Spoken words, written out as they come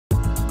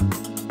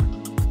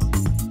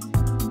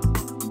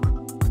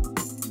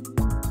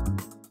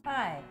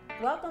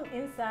Welcome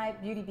inside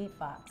Beauty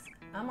Beatbox.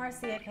 I'm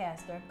Marcia,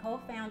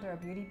 co-founder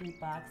of Beauty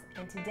Beatbox,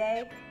 and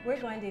today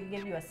we're going to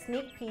give you a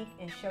sneak peek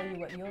and show you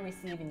what you'll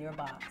receive in your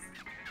box.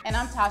 And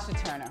I'm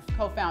Tasha Turner,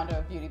 co-founder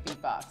of Beauty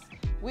Beatbox.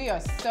 We are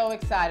so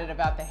excited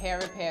about the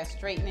Hairepair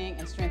straightening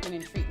and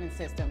strengthening treatment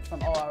system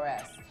from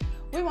ORS.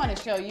 We want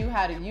to show you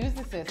how to use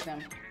the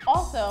system,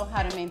 also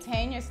how to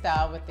maintain your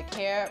style with the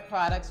care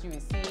products you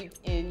receive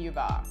in your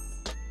box.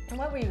 And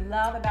what we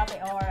love about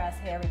the ORS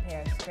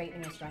Hairepair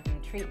straightening and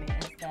strengthening treatment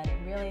is that it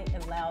really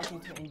allows you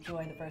to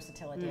enjoy the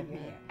versatility of your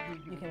hair.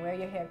 You can wear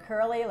your hair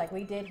curly like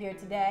we did here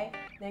today,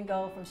 then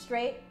go from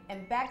straight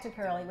and back to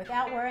curly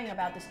without worrying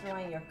about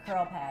destroying your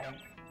curl pattern.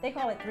 They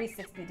call it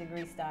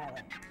 360-degree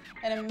styling.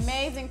 An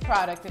amazing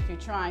product if you're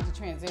trying to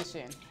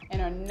transition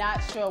and are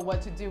not sure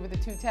what to do with the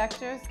two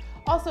textures.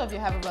 Also, if you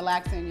have a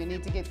relaxer and you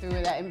need to get through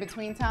that in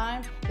between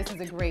time, this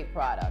is a great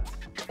product.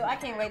 So I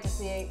can't wait to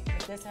see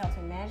if this helps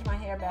me manage my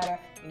hair better.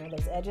 You know,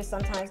 those edges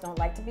sometimes don't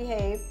like to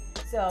behave.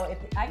 So if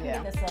I can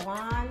get the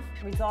salon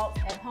results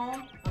at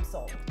home, I'm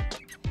sold.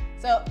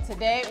 So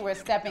today we're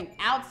stepping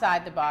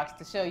outside the box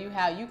to show you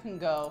how you can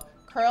go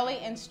curly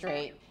and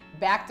straight,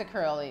 back to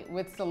curly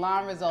with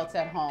salon results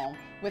at home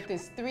with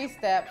this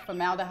 3-step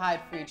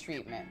formaldehyde-free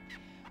treatment.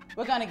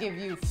 We're going to give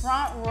you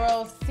front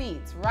row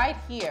seats right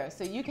here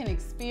so you can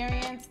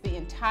experience the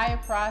entire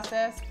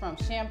process from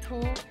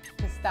shampoo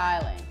to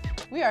styling.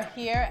 We are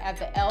here at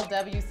the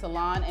LW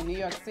Salon in New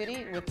York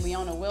City with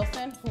Leona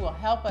Wilson, who will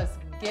help us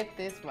get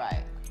this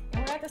right.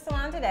 And we're at the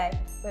salon today,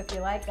 but if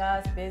you're like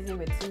us, busy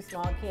with 2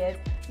 small kids,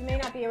 you may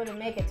not be able to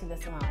make it to the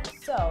salon.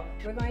 So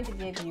we're going to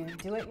give you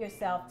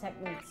do-it-yourself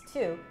techniques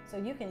too, so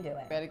you can do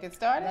it. Ready to get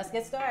started? Let's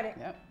get started.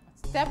 Yep.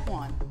 Step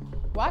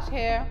 1, wash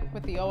hair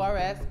with the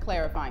ORS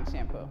clarifying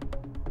shampoo.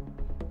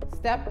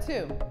 Step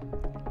 2,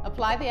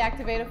 apply the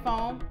activator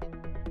foam.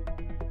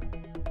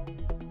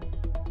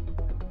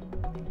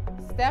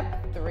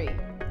 Step 3,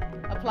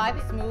 apply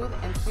the smooth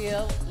and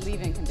seal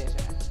leave-in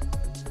conditioner.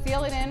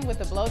 Seal it in with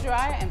a blow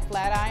dryer and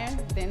flat iron,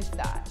 then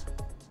style.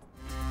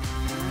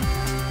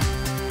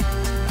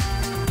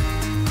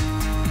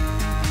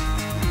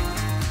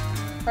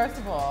 First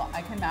of all,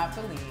 I cannot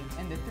believe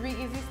in the 3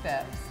 easy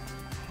steps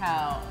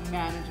how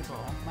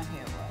manageable my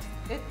hair was.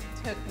 It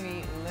took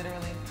me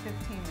literally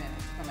 15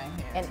 minutes for my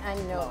hair. And I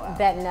know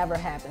that never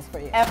happens for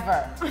you.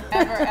 Ever,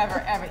 ever,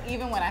 ever, ever.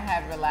 Even when I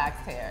had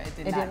relaxed hair, it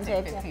did not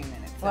take 15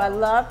 minutes. Well, I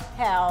love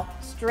how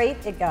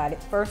straight it got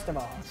it, first of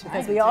all.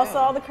 Because we all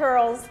saw the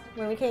curls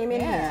when we came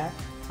in here.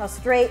 How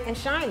straight and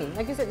shiny.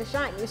 Like you said,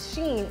 the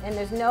sheen, and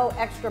there's no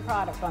extra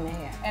product on the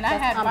hair. And I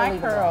had my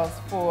curls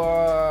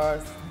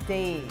for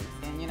days.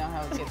 And you know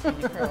how it gets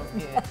when your curls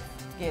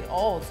get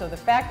old. So the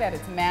fact that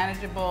it's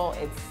manageable,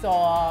 it's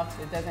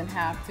soft, it doesn't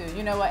have to,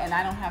 you know what, and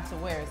I don't have to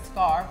wear a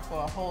scarf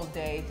for a whole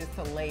day just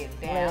to lay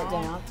it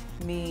down.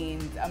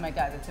 Means, oh my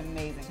God, it's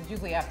amazing. Because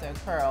usually after a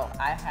curl,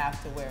 I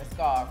have to wear a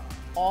scarf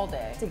all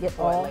day to get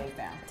before it lays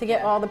down. To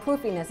get all the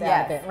poofiness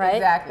out of it, right?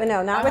 Exactly. But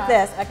no, not with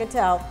this. I could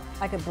tell.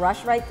 I could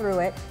brush right through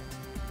it.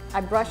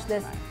 I brushed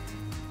this,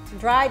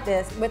 dried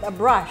this with a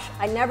brush.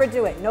 I never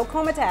do it. No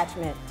comb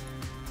attachment,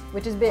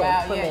 which is big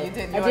for me. You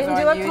did I didn't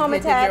do a comb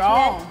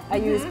attachment. I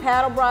used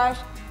paddle brush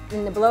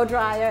in the blow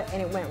dryer,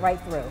 and it went right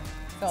through.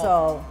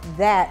 So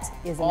that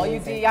is amazing. All you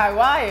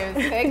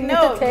DIYers, take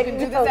note. You can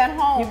do this at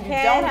home. You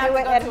don't have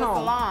to go to a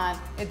salon.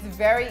 It's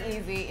very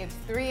easy. It's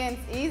 3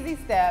 easy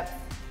steps.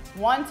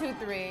 1, 2,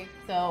 3.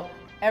 So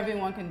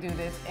everyone can do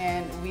this,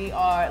 and we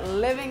are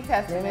living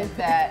testament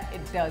that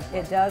it does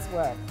work. It does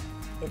work.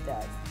 It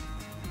does.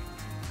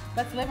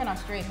 Let's live in our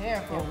straight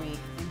hair for a week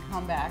and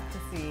come back to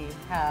see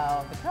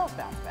how the curls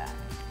bounce back.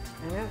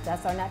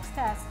 That's our next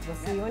test. We'll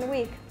see you in a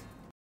week.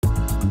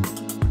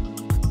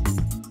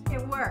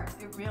 It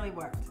worked. It really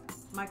worked.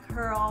 My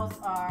curls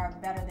are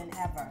better than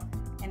ever.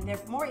 And they're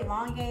more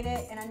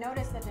elongated, and I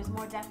noticed that there's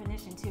more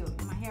definition too.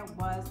 And my hair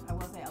was, I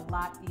will say, a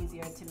lot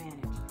easier to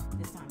manage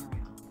this time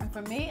around. And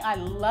for me, I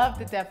love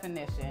the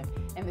definition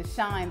and the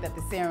shine that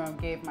the serum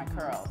gave my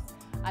curls.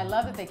 I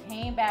love that they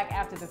came back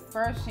after the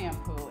first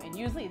shampoo, and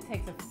usually it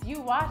takes a few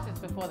washes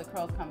before the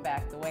curls come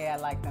back the way I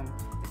like them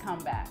to come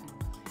back.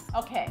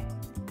 Okay,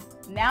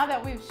 now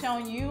that we've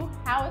shown you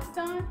how it's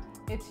done,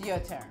 it's your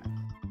turn.